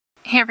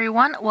Hey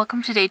everyone,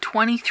 welcome to day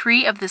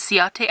 23 of the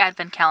Ciaté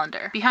Advent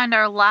Calendar. Behind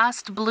our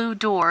last blue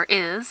door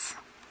is...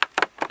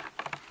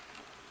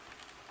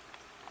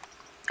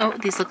 oh,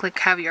 these look like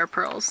caviar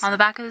pearls. On the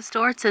back of this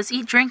door it says,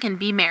 "Eat, drink, and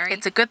be merry."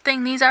 It's a good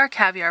thing these are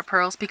caviar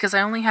pearls because I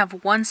only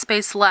have one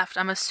space left,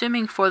 I'm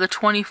assuming for the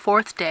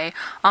 24th day,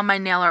 on my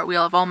nail art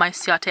wheel of all my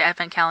Ciaté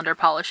Advent Calendar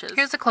polishes.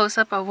 Here's a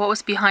close-up of what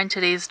was behind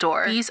today's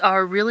door. These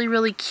are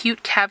really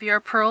cute caviar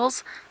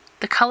pearls.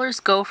 The colors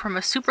go from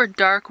a super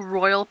dark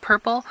royal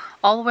purple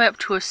all the way up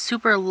to a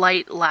super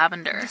light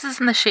lavender. This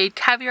is in the shade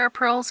Caviar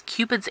Pearls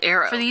Cupid's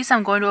Arrow. For these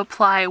I'm going to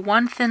apply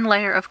one thin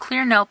layer of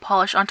clear nail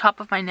polish on top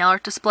of my nail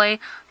art display,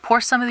 pour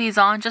some of these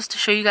on just to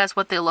show you guys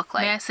what they look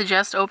like. May I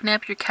suggest opening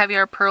up your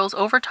caviar pearls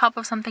over top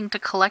of something to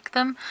collect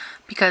them,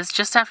 because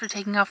just after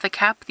taking off the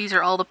cap these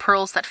are all the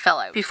pearls that fell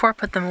out. Before I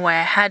put them away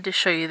I had to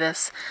show you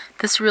this.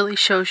 This really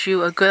shows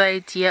you a good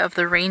idea of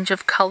the range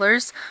of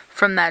colors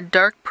from that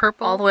dark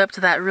purple all the way up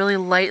to that really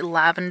light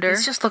lavender.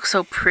 These just look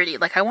so pretty.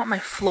 Like, I want my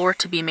floor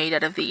to be made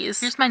out of these.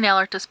 Here's my nail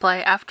art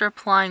display after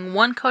applying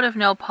one coat of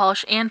nail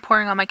polish and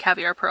pouring on my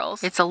caviar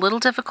pearls. It's a little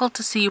difficult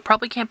to see, you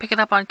probably can't pick it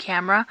up on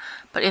camera,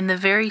 but in the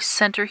very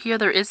center here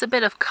there is a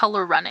bit of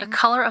color running. The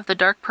color of the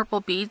dark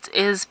purple beads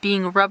is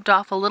being rubbed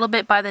off a little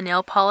bit by the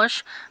nail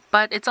polish,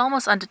 but it's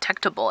almost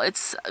undetectable.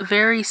 It's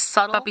very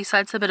subtle, but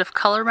besides the bit of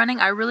color running,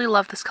 I really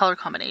love this color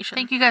combination.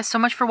 Thank you guys so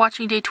much for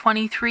watching day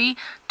 23.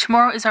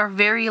 Tomorrow is our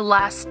very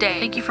last day.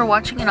 Thank you for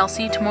watching, and I'll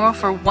see you tomorrow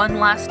for one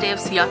last day of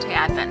Ciaté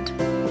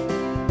Advent.